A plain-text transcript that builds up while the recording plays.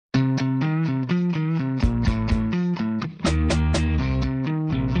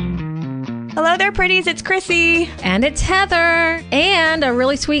there, pretties. It's Chrissy. And it's Heather. And a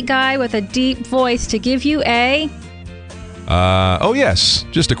really sweet guy with a deep voice to give you a... Oh yes,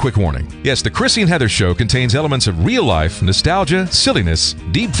 just a quick warning. Yes, the Chrissy and Heather show contains elements of real life, nostalgia, silliness,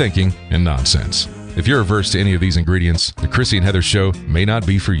 deep thinking, and nonsense. If you're averse to any of these ingredients, the Chrissy and Heather show may not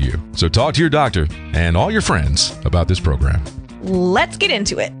be for you. So talk to your doctor and all your friends about this program. Let's get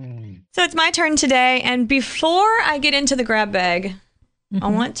into it. So it's my turn today, and before I get into the grab bag, I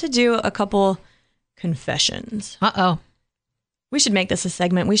want to do a couple confessions. Uh-oh. We should make this a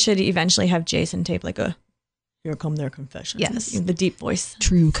segment. We should eventually have Jason tape like a, here come their confessions. Yes. The deep voice.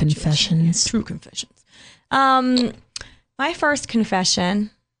 True confessions. True confessions. My first confession,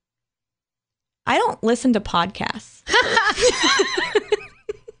 I don't listen to podcasts.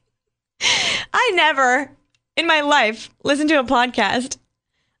 I never in my life listened to a podcast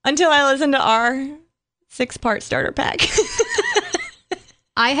until I listened to our 6-part starter pack.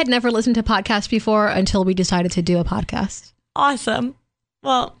 I had never listened to podcasts before until we decided to do a podcast. Awesome.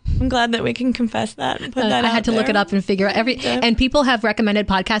 Well, I'm glad that we can confess that and put that I out had to look there. it up and figure out and people have recommended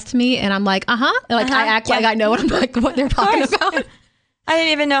podcasts to me, and I'm like, like I act like I know what they're talking about. I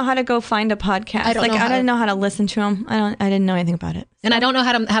didn't even know how to go find a podcast. I didn't know how to listen to them. I didn't know anything about it. So. And I don't know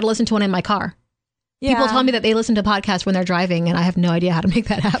how to listen to one in my car. Yeah. People tell me that they listen to podcasts when they're driving, and I have no idea how to make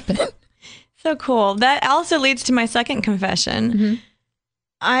that happen. So cool. That also leads to my second confession. Mm-hmm.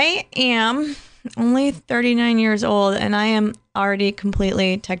 I am only 39 years old, and I am already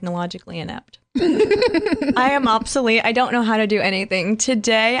completely technologically inept. I am obsolete. I don't know how to do anything.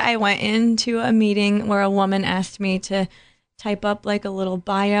 Today, I went into a meeting where a woman asked me to type up like a little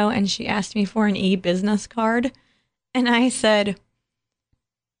bio, and she asked me for an e-business card. And I said,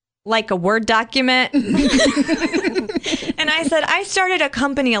 like a Word document. And I said, I started a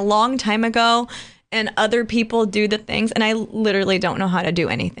company a long time ago, and other people do the things, and I literally don't know how to do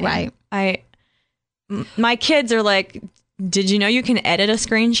anything. Right. My kids are like, did you know you can edit a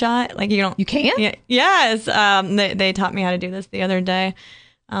screenshot? Like you can? Yeah, yes. They taught me how to do this the other day.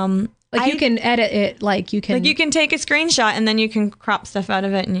 You can edit it, you can take a screenshot and then you can crop stuff out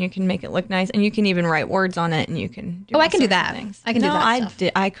of it and you can make it look nice and you can even write words on it and you can do I can do that. I can do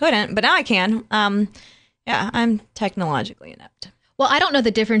that. I couldn't, but now I can. Yeah, I'm technologically inept. Well, I don't know the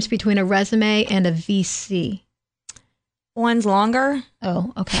difference between a resume and a VC. One's longer.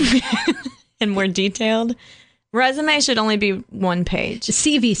 Oh, okay. And more detailed. Resume should only be one page.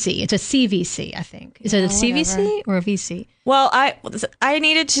 CVC. It's a CVC, I think. Is it a CVC or a VC? Well, I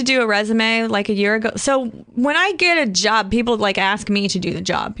needed to do a resume like a year ago. So when I get a job, people ask me to do the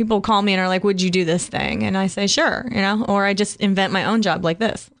job. People call me and are like, would you do this thing? And I say, sure, or I just invent my own job like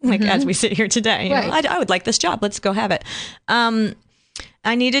this, as we sit here today. Right. I would like this job. Let's go have it.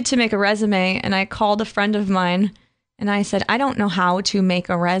 I needed to make a resume and I called a friend of mine and I said, I don't know how to make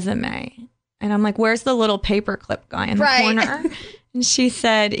a resume. And I'm like, where's the little paperclip guy in the corner? And she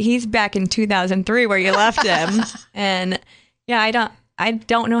said, he's back in 2003 where you left him. And yeah, I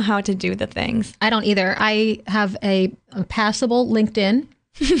don't know how to do the things. I don't either. I have a passable LinkedIn.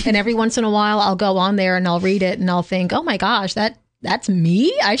 And every once in a while I'll go on there and I'll read it and I'll think, oh my gosh, that's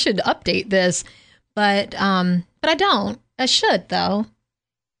me. I should update this. But I don't. I should though.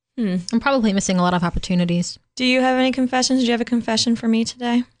 I'm probably missing a lot of opportunities. Do you have any confessions? Do you have a confession for me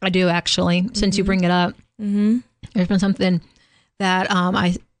today? I do, actually, since you bring it up. Mm-hmm. There's been something that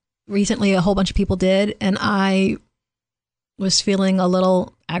I recently a whole bunch of people did, and I was feeling a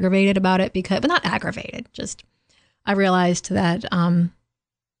little aggravated about it but not aggravated, just I realized that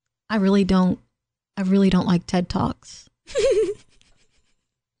I really don't like TED Talks.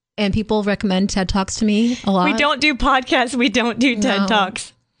 And people recommend TED Talks to me a lot. We don't do podcasts. We don't do TED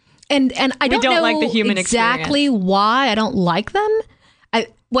Talks. And I don't know like the human exactly why I don't like them.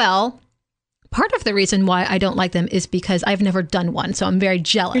 Part of the reason why I don't like them is because I've never done one, so I'm very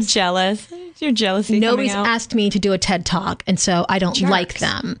jealous. You're jealous. Your jealousy. Nobody's asked me to do a TED Talk, and so I don't like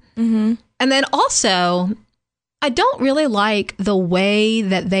them. Mm-hmm. And then also, I don't really like the way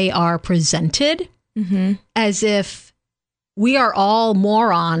that they are presented, as if we are all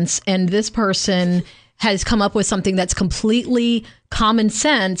morons, and this person has come up with something that's completely common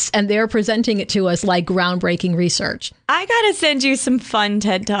sense, and they're presenting it to us like groundbreaking research. I gotta send you some fun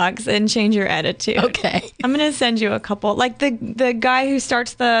TED Talks and change your attitude. Okay. I'm gonna send you a couple. Like the guy who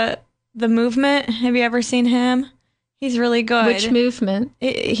starts the movement. Have you ever seen him? He's really good. Which movement?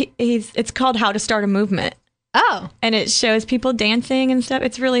 It's called How to Start a Movement. Oh. And it shows people dancing and stuff.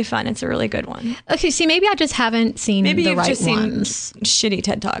 It's really fun. It's a really good one. Okay, see, maybe I just haven't seen the right ones. Maybe you've just seen shitty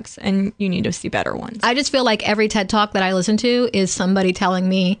TED Talks and you need to see better ones. I just feel like every TED Talk that I listen to is somebody telling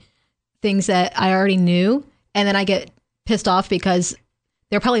me things that I already knew. And then I get pissed off because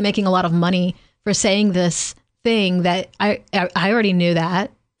they're probably making a lot of money for saying this thing that I already knew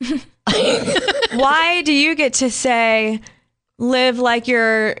that. Why do you get to say, live like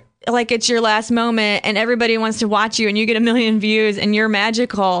it's your last moment and everybody wants to watch you and you get 1 million views and you're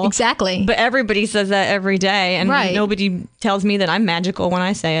magical? Exactly. But everybody says that every day and nobody tells me that I'm magical when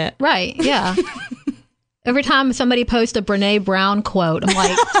I say it. Right. Yeah. Every time somebody posts a Brene Brown quote, I'm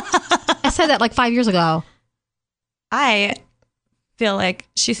like, I said that like 5 years ago. I feel like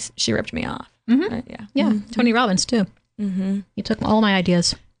she ripped me off. Yeah. Mm-hmm. Tony Robbins too. Mm-hmm. You took all my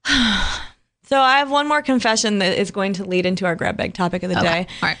ideas. So I have one more confession that is going to lead into our grab bag topic of the day.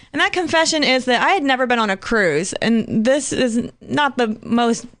 All right. And that confession is that I had never been on a cruise. And this is not the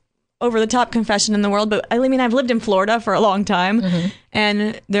most over-the-top confession in the world, but I mean, I've lived in Florida for a long time,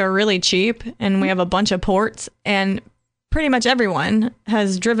 and they're really cheap, and we have a bunch of ports, and pretty much everyone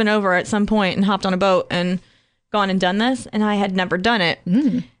has driven over at some point and hopped on a boat and gone and done this, and I had never done it.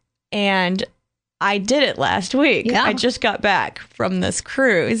 And I did it last week. Yeah. I just got back from this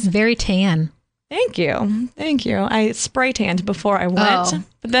cruise. Very tan. Thank you. I spray tanned before I went,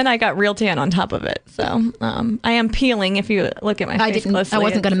 but then I got real tan on top of it. So I am peeling if you look at my face closely. I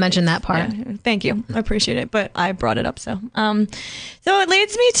wasn't going to mention that part. Yeah, thank you. I appreciate it, but I brought it up. So it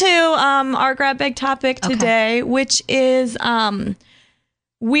leads me to our grab bag topic today, which is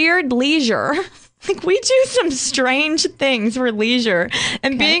weird leisure. Like, we do some strange things for leisure,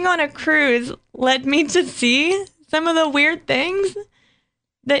 and being on a cruise led me to see some of the weird things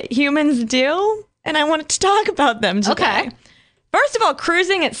that humans do, and I wanted to talk about them today. Okay. First of all,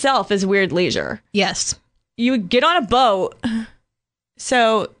 cruising itself is weird leisure. Yes. You get on a boat.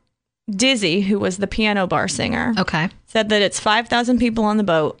 So Dizzy, who was the piano bar singer, said that it's 5,000 people on the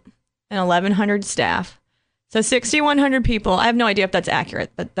boat and 1,100 staff. So 6,100 people. I have no idea if that's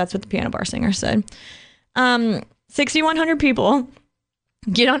accurate, but that's what the piano bar singer said. 6,100 people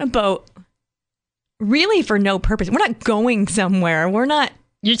get on a boat really for no purpose. We're not going somewhere.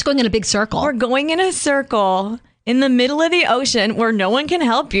 You're just going in a big circle. We're going in a circle in the middle of the ocean where no one can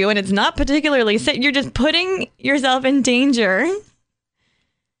help you, and it's not particularly safe. You're just putting yourself in danger.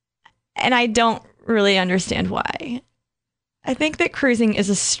 And I don't really understand why. I think that cruising is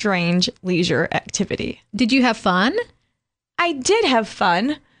a strange leisure activity. Did you have fun? I did have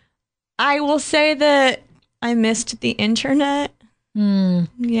fun. I will say that I missed the internet.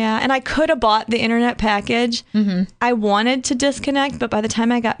 Yeah, and I could have bought the internet package. I wanted to disconnect, but by the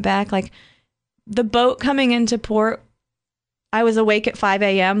time I got back, like, the boat coming into port, I was awake at 5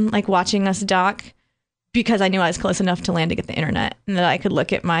 a.m., like, watching us dock, because I knew I was close enough to land to get the internet and that I could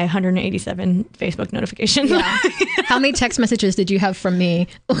look at my 187 Facebook notifications. Yeah. How many text messages did you have from me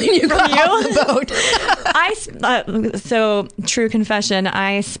when you got off the boat? So, true confession,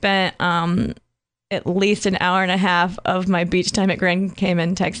 I spent at least an hour and a half of my beach time at Grand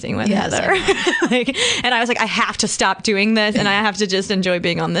Cayman texting with Heather. And I was like, I have to stop doing this and I have to just enjoy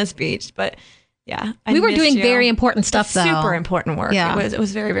being on this beach. But yeah, we were doing very important stuff, though. Super important work. Yeah. It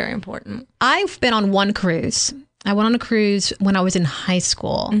was very, very important. I've been on one cruise. I went on a cruise when I was in high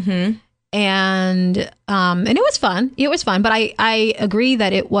school, and it was fun. It was fun, but I agree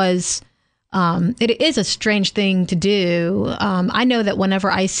that it was. It is a strange thing to do. I know that whenever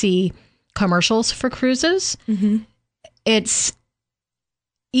I see commercials for cruises, it's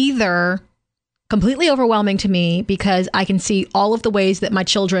either completely overwhelming to me because I can see all of the ways that my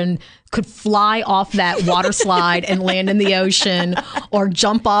children could fly off that water slide and land in the ocean, or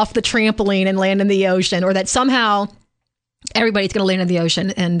jump off the trampoline and land in the ocean, or that somehow everybody's going to land in the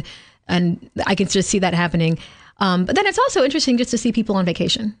ocean, and I can just see that happening. But then it's also interesting just to see people on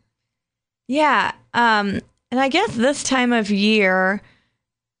vacation. Yeah. And I guess this time of year,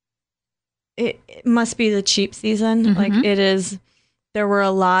 it must be the cheap season. Like, it is. There were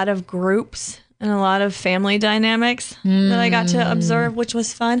a lot of groups and a lot of family dynamics that I got to observe, which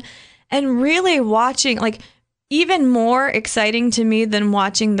was fun. And really watching, like, even more exciting to me than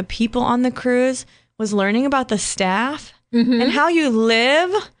watching the people on the cruise was learning about the staff and how you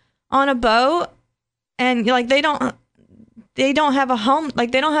live on a boat. And, like, they don't have a home,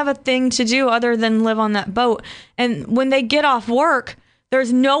 like, they don't have a thing to do other than live on that boat. And when they get off work,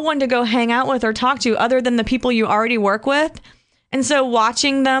 there's no one to go hang out with or talk to other than the people you already work with. And so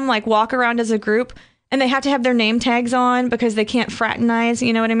watching them, like, walk around as a group, and they have to have their name tags on because they can't fraternize,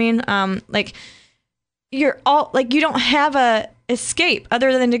 you know what I mean? Like, you're all, like, you don't have a escape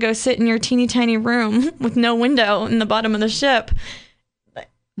other than to go sit in your teeny tiny room with no window in the bottom of the ship.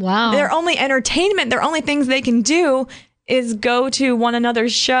 Wow. Their only entertainment, their only things they can do is go to one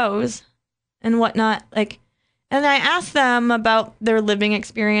another's shows and whatnot. Like, And I asked them about their living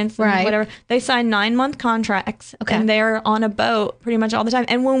experience and whatever. They signed 9-month contracts, and they're on a boat pretty much all the time.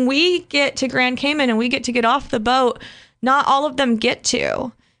 And when we get to Grand Cayman and we get to get off the boat, not all of them get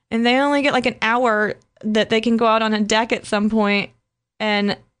to. And they only get like an hour that they can go out on a deck at some point.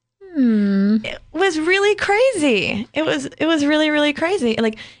 And it was really crazy. It was really, really crazy.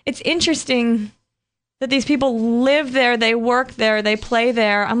 Like, it's interesting that these people live there, they work there, they play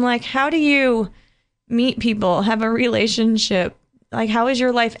there. I'm like, how do you meet people, have a relationship? Like, how is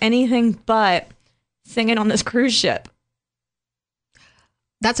your life anything but singing on this cruise ship?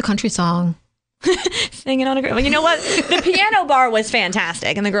 That's a country song. Singing on a cruise. Well, you know what? The piano bar was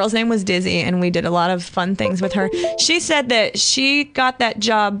fantastic, and the girl's name was Dizzy, and we did a lot of fun things with her. She said that she got that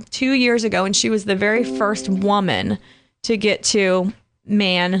job 2 years ago, and she was the very first woman to get to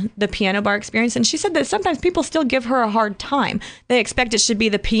man the piano bar experience. And she said that sometimes people still give her a hard time. They expect it should be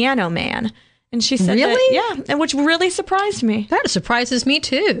the piano man. And she said, really? Yeah, and which really surprised me. That surprises me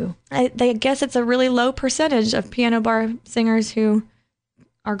too. I guess it's a really low percentage of piano bar singers who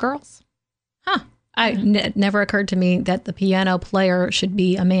are girls. Huh. It never occurred to me that the piano player should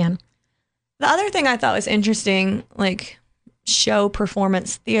be a man. The other thing I thought was interesting, like show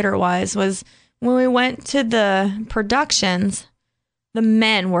performance theater-wise, was when we went to the productions, the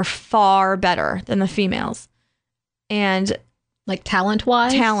men were far better than the females. And like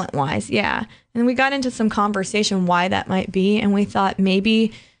talent-wise? Talent-wise, yeah. And we got into some conversation why that might be. And we thought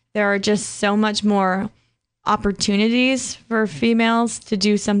maybe there are just so much more opportunities for females to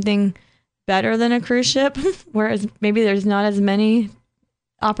do something better than a cruise ship, whereas maybe there's not as many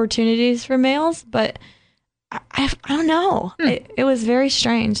opportunities for males. But I don't know. It was very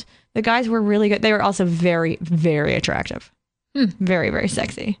strange. The guys were really good. They were also very, very attractive. Very, very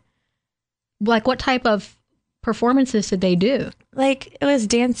sexy. Like, what type of performances did they do? Like, it was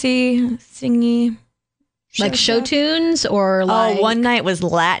dancey, singy. Like show tunes, or like... Oh, one night was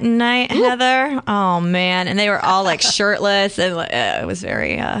Latin night, Heather. Oh, man. And they were all like shirtless, and it was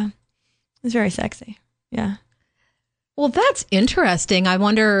very sexy. Yeah. Well, that's interesting. I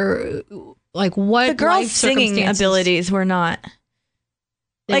wonder, like, what the girls' singing abilities were not...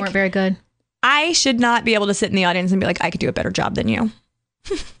 They weren't very good? I should not be able to sit in the audience and be like, I could do a better job than you.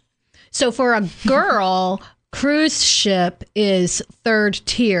 So for a girl, cruise ship is third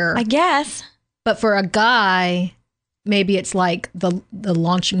tier. I guess. But for a guy, maybe it's like the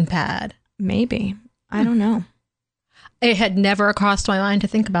launching pad. Maybe. I don't know. It had never crossed my mind to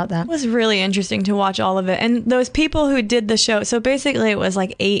think about that. It was really interesting to watch all of it. And those people who did the show, so basically it was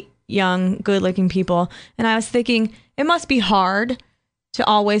like 8 young, good-looking people. And I was thinking, it must be hard to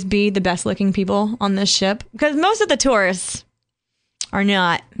always be the best-looking people on this ship. Because most of the tourists are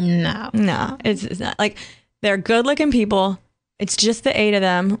not. No, it's not. Like, they're good-looking people. It's just the 8 of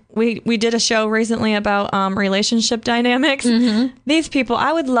them. We did a show recently about relationship dynamics. Mm-hmm. These people,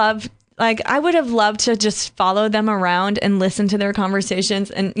 I would have loved to just follow them around and listen to their conversations.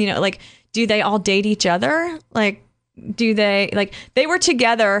 And, you know, like, do they all date each other? Like, do they, like, they were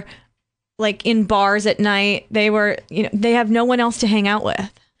together, like, in bars at night. They were, you know, they have no one else to hang out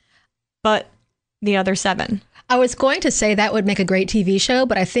with but the other 7. I was going to say that would make a great TV show,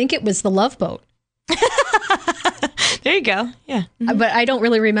 but I think it was The Love Boat. There you go. Yeah. Mm-hmm. But I don't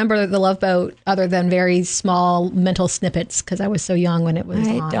really remember The Love Boat other than very small mental snippets because I was so young when it was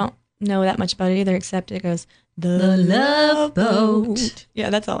on. I don't know that much about it either, except it goes, The Love Boat. Yeah,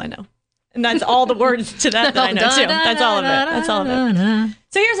 that's all I know. And that's all the words to that I know too. That's all of it. That's all of it.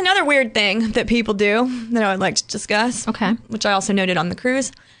 So here's another weird thing that people do that I would like to discuss. Okay. Which I also noted on the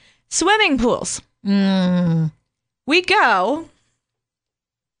cruise. Swimming pools. We go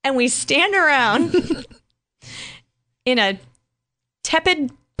and we stand around in a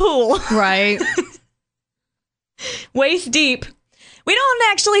tepid pool. Right. Waist deep. We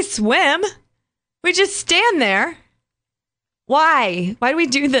don't actually swim. We just stand there. Why? Why do we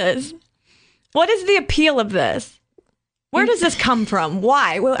do this? What is the appeal of this? Where does this come from?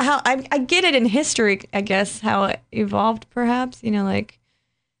 Why? Well, how I get it in history, I guess, how it evolved, perhaps. You know, like...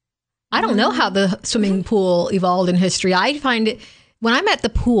 I don't know how the swimming pool evolved in history. I find it... When I'm at the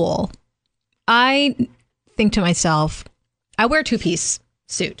pool, I think to myself, I wear a 2-piece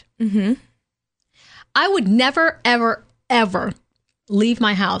suit. Mm-hmm. I would never, ever, ever leave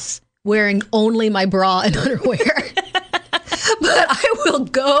my house wearing only my bra and underwear. But I will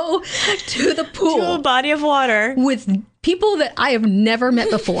go to the pool. To a body of water. With people that I have never met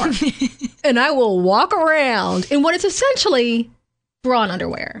before. And I will walk around in what is essentially bra and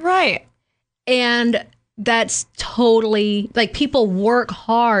underwear. Right. And that's totally, like, people work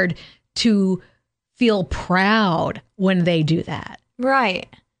hard to feel proud when they do that. Right.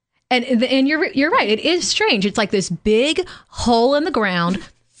 And you're right. It is strange. It's like this big hole in the ground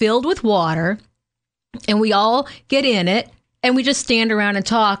filled with water, and we all get in it, and we just stand around and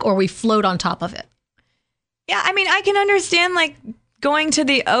talk, or we float on top of it. Yeah, I mean, I can understand like going to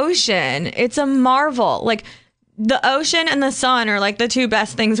the ocean. It's a marvel. Like the ocean and the sun are like the two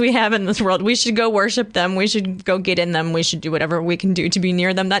best things we have in this world. We should go worship them. We should go get in them. We should do whatever we can do to be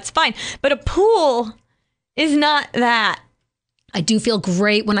near them. That's fine. But a pool is not that. I do feel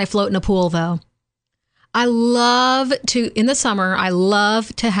great when I float in a pool, though. In the summer, I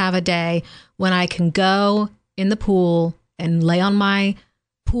love to have a day when I can go in the pool and lay on my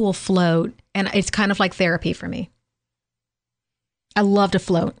pool float. And it's kind of like therapy for me. I love to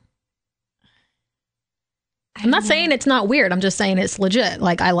float. I'm not saying it's not weird. I'm just saying it's legit.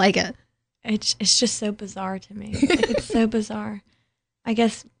 Like, I like it. It's just so bizarre to me. Like, it's so bizarre. I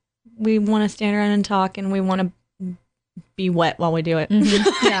guess we want to stand around and talk, and we want to be wet while we do it.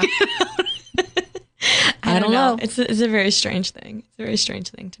 Mm-hmm. Yeah. I don't know. It's a very strange thing. It's a very strange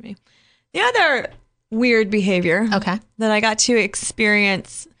thing to me. The other weird behavior that I got to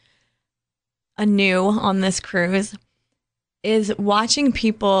experience anew on this cruise is watching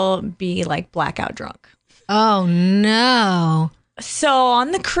people be like blackout drunk. Oh, no. So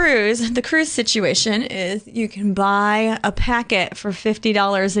on the cruise situation is you can buy a packet for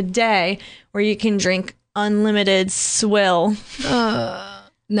 $50 a day where you can drink unlimited swill.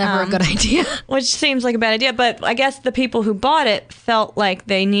 Never a good idea. Which seems like a bad idea, but I guess the people who bought it felt like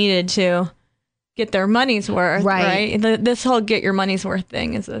they needed to get their money's worth, right? This whole get your money's worth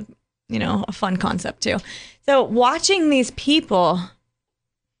thing is a fun concept too. So watching these people,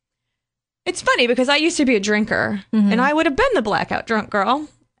 it's funny because I used to be a drinker and I would have been the blackout drunk girl.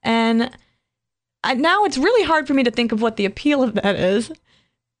 And now it's really hard for me to think of what the appeal of that is.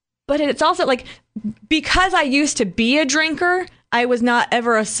 But it's also like, because I used to be a drinker, I was not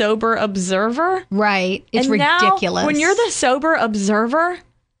ever a sober observer. Right. It's and ridiculous. Now, when you're the sober observer,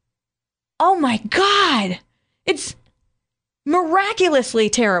 oh my God, it's miraculously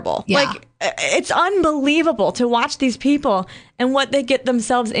terrible. Yeah. Like, it's unbelievable to watch these people and what they get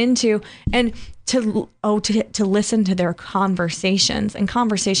themselves into, and to listen to their conversations. And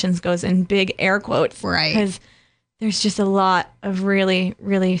conversations goes in big air quotes, right? Because there's just a lot of really,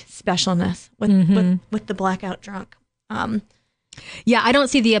 really specialness with the blackout drunk. Yeah, I don't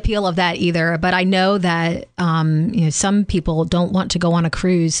see the appeal of that either, but I know that some people don't want to go on a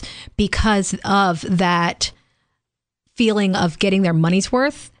cruise because of that feeling of getting their money's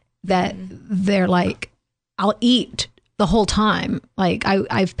worth, that they're like, I'll eat the whole time. Like,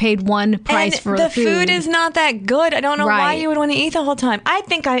 I've paid one price for the food. The food is not that good. I don't know why you would want to eat the whole time. I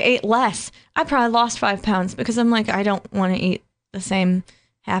think I ate less. I probably lost 5 pounds because I'm like, I don't want to eat the same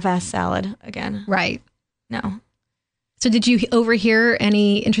half-ass salad again. Right. No. So did you overhear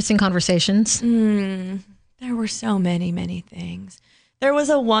any interesting conversations? There were so many, many things. There was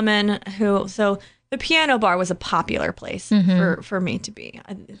a woman so the piano bar was a popular place for me to be.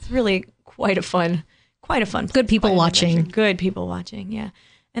 It's really quite a fun place. Good people watching. Good people watching, yeah.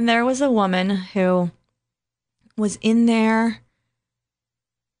 And there was a woman who was in there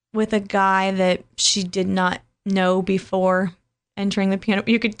with a guy that she did not know before entering the piano.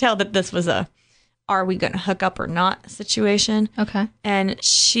 You could tell that this was a are we going to hook up or not situation. Okay. And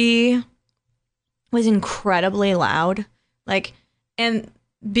she was incredibly loud. And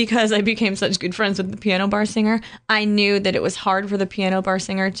because I became such good friends with the piano bar singer, I knew that it was hard for the piano bar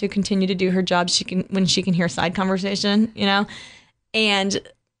singer to continue to do her job when she can hear side conversation, And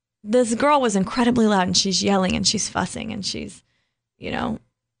this girl was incredibly loud, and she's yelling and she's fussing and she's,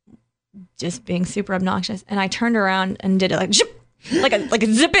 just being super obnoxious. And I turned around and did it like zip, like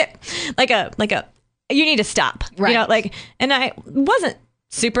a zip it, like a you need to stop, right? And I wasn't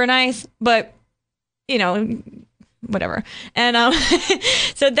super nice, but whatever. And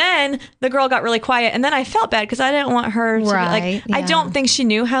so then the girl got really quiet, and then I felt bad because I didn't want her to I don't think she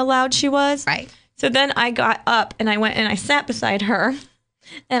knew how loud she was. Right. So then I got up and I went and I sat beside her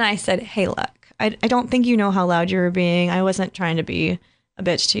and I said, hey, look, I don't think you know how loud you were being. I wasn't trying to be a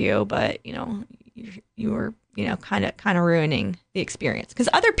bitch to you, but you were kind of ruining the experience, because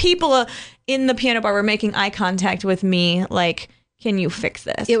other people in the piano bar were making eye contact with me like, can you fix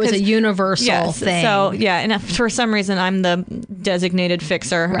this? It was a universal thing. So yeah, and for some reason I'm the designated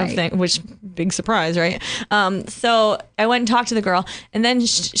fixer of things, which big surprise, right? So I went and talked to the girl, and then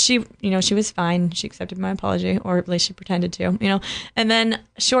she was fine. She accepted my apology, or at least she pretended to, And then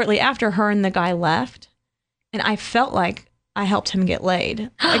shortly after, her and the guy left, and I felt like I helped him get laid.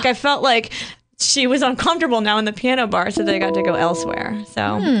 Like, I felt like she was uncomfortable now in the piano bar, so they got to go elsewhere. So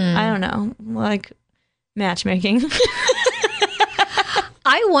I don't know, like matchmaking.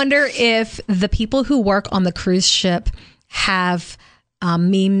 I wonder if the people who work on the cruise ship have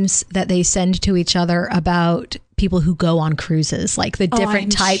memes that they send to each other about people who go on cruises, like the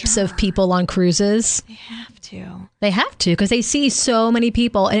different types of people on cruises. They have to. They have to, because they see so many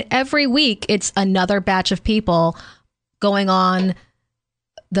people. And every week, it's another batch of people going on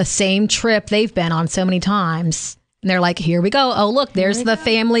the same trip they've been on so many times. And they're like, here we go. Oh, look, there's the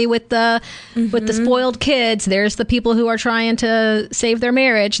family with the spoiled kids. There's the people who are trying to save their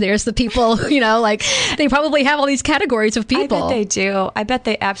marriage. There's the people, like they probably have all these categories of people. I bet they do. I bet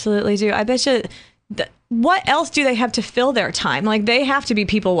they absolutely do. I bet you. What else do they have to fill their time? Like, they have to be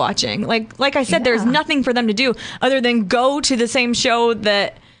people watching. Like I said, there's nothing for them to do other than go to the same show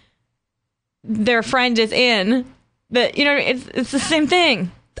that their friend is in. That, it's the same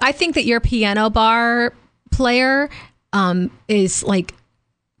thing. I think that your piano bar player is like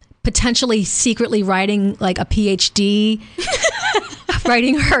potentially secretly writing like a PhD,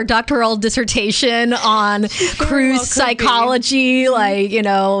 writing her doctoral dissertation on cruise psychology, like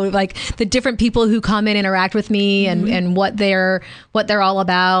the different people who come and interact with me and what they're all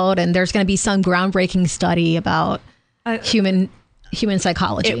about. And there's going to be some groundbreaking study about human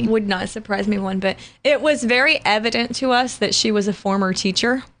psychology. It would not surprise me one bit. It was very evident to us that she was a former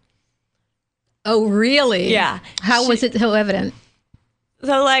teacher. Oh, really? Yeah. How was it so evident?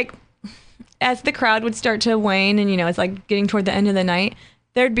 So, like, as the crowd would start to wane and, it's like getting toward the end of the night,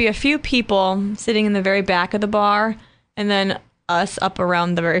 there'd be a few people sitting in the very back of the bar and then us up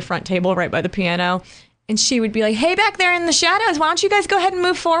around the very front table right by the piano. And she would be like, hey, back there in the shadows, why don't you guys go ahead and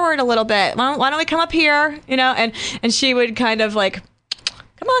move forward a little bit? Why don't we come up here? And she would kind of like,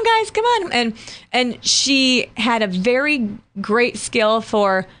 come on, guys, come on. And she had a very great skill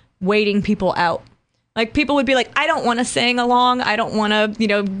for waiting people out. Like, people would be like, I don't want to sing along. I don't want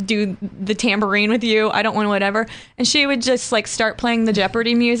to, do the tambourine with you. I don't want to whatever. And she would just like start playing the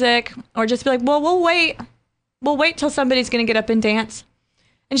Jeopardy music or just be like, well, we'll wait. We'll wait till somebody's going to get up and dance.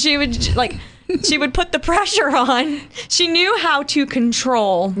 And she would like, she would put the pressure on. She knew how to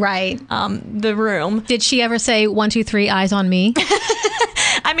control the room. Did she ever say 1, 2, 3, eyes on me?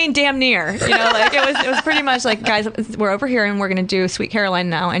 I mean, damn near. Like it was pretty much like, guys, we're over here and we're going to do Sweet Caroline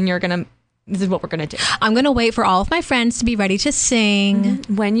now, and this is what we're going to do. I'm going to wait for all of my friends to be ready to sing.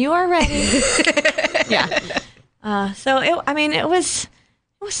 When you are ready. Yeah. So it was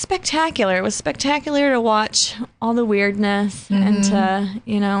spectacular. It was spectacular to watch all the weirdness and to,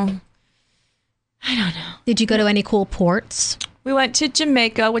 I don't know. Did you go to any cool ports? We went to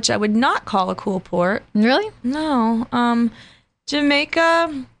Jamaica, which I would not call a cool port. Really? No.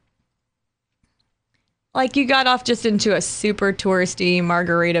 Jamaica, like, you got off just into a super touristy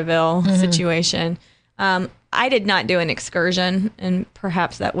Margaritaville situation. I did not do an excursion, and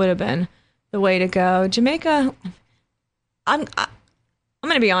perhaps that would have been the way to go. Jamaica, I'm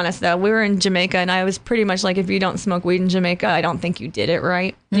going to be honest, though. We were in Jamaica, and I was pretty much like, if you don't smoke weed in Jamaica, I don't think you did it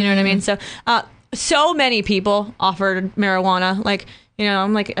right. You know what I mean? So many people offered marijuana. Like,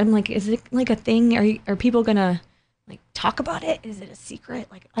 I'm like, is it like a thing? Are people going to like talk about it? Is it a secret?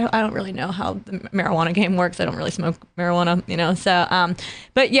 Like, I don't really know how the marijuana game works. I don't really smoke marijuana, so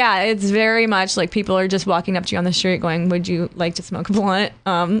but yeah, it's very much like people are just walking up to you on the street going, would you like to smoke a blunt?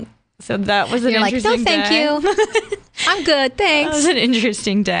 So that was an interesting day. You're like, no, thank you. I'm good, thanks. That was an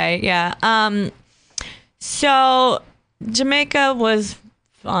interesting day. Yeah. So Jamaica was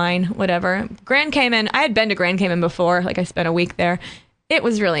fine, whatever. Grand Cayman, I had been to Grand Cayman before. Like, I spent a week there. It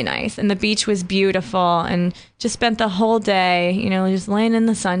was really nice, and the beach was beautiful, and just spent the whole day, just laying in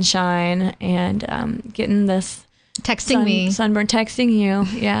the sunshine and getting this sunburn, texting you.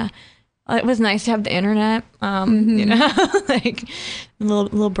 Yeah, it was nice to have the internet. Like a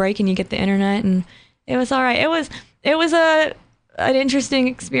little break, and you get the internet, and it was all right. It was an interesting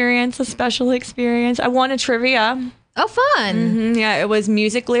experience, a special experience. I won a trivia. Oh, fun. Yeah, it was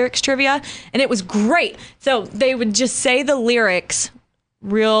music lyrics trivia, and it was great. So they would just say the lyrics.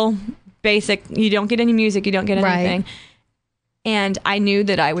 Real basic. You don't get any music. You don't get anything. And I knew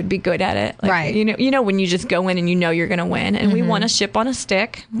that I would be good at it. Like, right. When you just go in and you're going to win. And we won a ship on a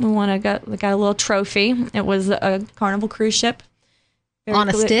stick. We got a little trophy. It was a Carnival cruise ship. On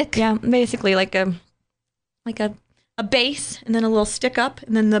a stick? Yeah, basically like a base and then a little stick up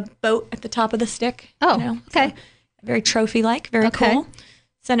and then the boat at the top of the stick. Oh, okay. So, very trophy-like. Very cool.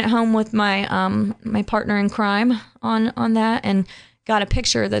 Sent it home with my my partner in crime on that, and got a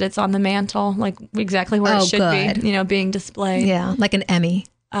picture that it's on the mantle, like exactly where it should be, being displayed. Yeah, like an Emmy.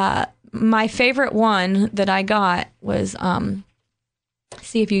 My favorite one that I got was,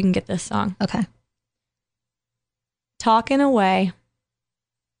 see if you can get this song. Okay. Talking Away.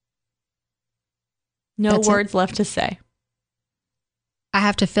 No words left to say. I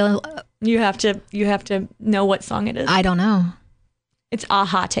have to fill. You have to know what song it is. I don't know. It's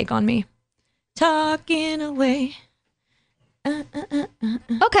Aha, Take On Me. Talking away.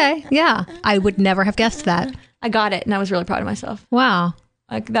 Okay, yeah. I would never have guessed that. I got it, and I was really proud of myself. Wow.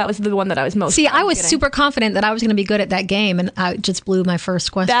 Like, that was the one that I was most. See, I was super confident that I was going to be good at that game, and I just blew my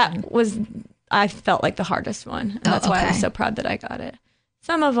first question. I felt like the hardest one. And that's why I was so proud that I got it.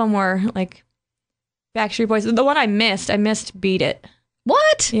 Some of them were like Backstreet Boys. The one I missed Beat It.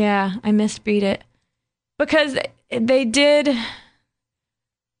 What? Yeah, I missed Beat It. Because they did,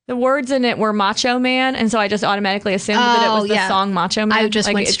 the words in it were Macho Man, and so I just automatically assumed that it was the song Macho Man. I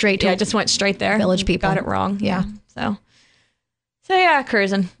just went straight to I just went straight there. Village People. Got it wrong. Yeah. So yeah,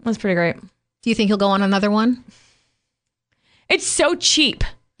 cruising was pretty great. Do you think he'll go on another one? It's so cheap.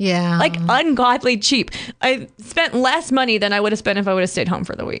 Yeah. Like ungodly cheap. I spent less money than I would have spent if I would have stayed home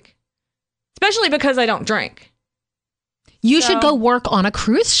for the week. Especially because I don't drink. You should go work on a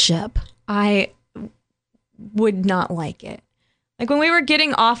cruise ship. I would not like it. Like when we were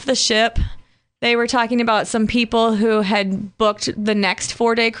getting off the ship, they were talking about some people who had booked the next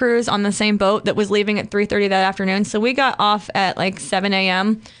 4-day cruise on the same boat that was leaving at 3:30 that afternoon. So we got off at like 7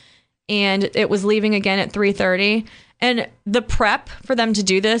 a.m. and it was leaving again at 3:30. And the prep for them to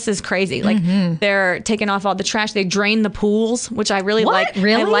do this is crazy. Like they're taking off all the trash. They drain the pools, which I really liked.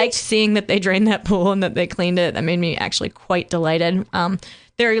 Really? I liked seeing that they drained that pool and that they cleaned it. That made me actually quite delighted.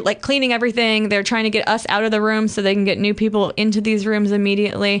 They're like cleaning everything. They're trying to get us out of the room so they can get new people into these rooms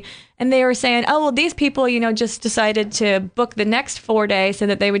immediately. And they were saying, oh, well, these people, just decided to book the next 4 days so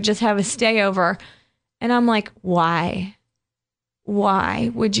that they would just have a stay over. And I'm like, why?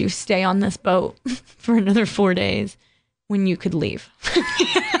 Why would you stay on this boat for another 4 days when you could leave?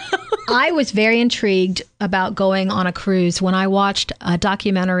 I was very intrigued about going on a cruise when I watched a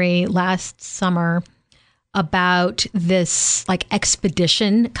documentary last summer about this like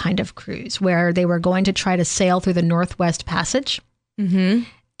expedition kind of cruise where they were going to try to sail through the Northwest Passage. Mm-hmm.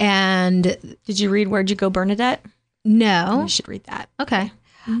 And did you read Where'd You Go, Bernadette? No. You should read that. Okay.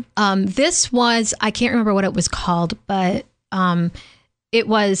 This was, I can't remember what it was called, but it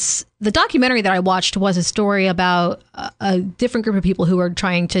was, the documentary that I watched was a story about a different group of people who were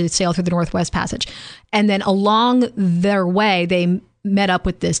trying to sail through the Northwest Passage. And then along their way, they met up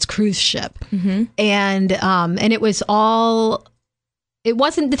with this cruise ship. Mm-hmm. And it was all, it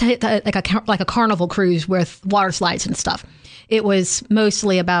wasn't like a carnival cruise with water slides and stuff. It was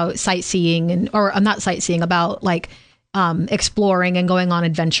mostly about sightseeing or not sightseeing, about like exploring and going on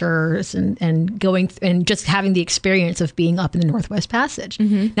adventures and going and just having the experience of being up in the Northwest Passage.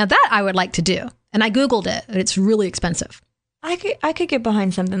 Mm-hmm. Now that I would like to do. And I Googled it. It's really expensive. I could get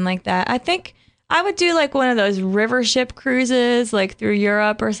behind something like that. I think I would do like one of those river ship cruises, like through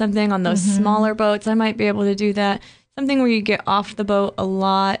Europe or something on those smaller boats. I might be able to do that. Something where you get off the boat a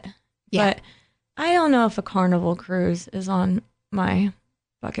lot. Yeah. But I don't know if a carnival cruise is on my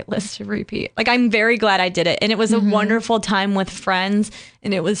bucket list to repeat. Like, I'm very glad I did it. And it was a wonderful time with friends.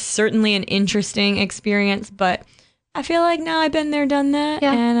 And it was certainly an interesting experience. But I feel like now I've been there, done that.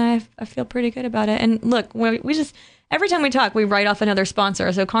 Yeah. And I feel pretty good about it. And look, we just... Every time we talk, we write off another sponsor.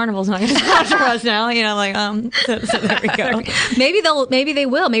 So Carnival's not going to sponsor us now. So there we go. Maybe they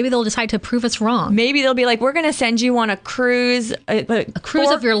will. Maybe they'll decide to prove us wrong. Maybe they'll be like, we're going to send you on a cruise. A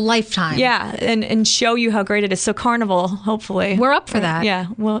cruise of your lifetime. Yeah. And show you how great it is. So Carnival, hopefully. We're up for that. Yeah.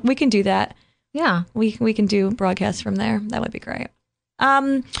 Well, we can do that. Yeah. We can do broadcasts from there. That would be great.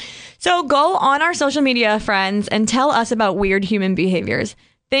 So go on our social media, friends, and tell us about weird human behaviors.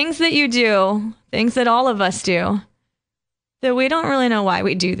 Things that you do. Things that all of us do. So we don't really know why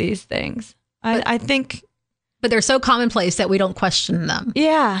we do these things. I think... But they're so commonplace that we don't question them.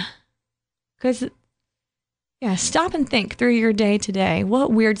 Yeah. Because, stop and think through your day today.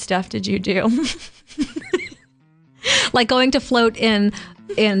 What weird stuff did you do? Like going to float in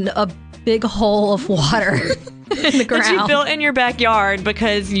a big hole of water in the ground. That you built in your backyard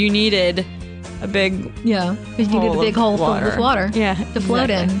because you needed a big because you needed a big hole filled with water to float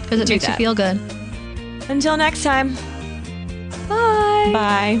in because it makes you feel good. Until next time. Bye.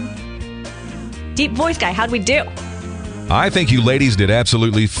 Bye. Deep voice guy, how'd we do? I think you ladies did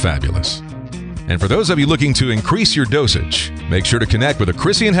absolutely fabulous. And for those of you looking to increase your dosage, make sure to connect with the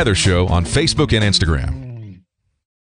Chrissy and Heather Show on Facebook and Instagram.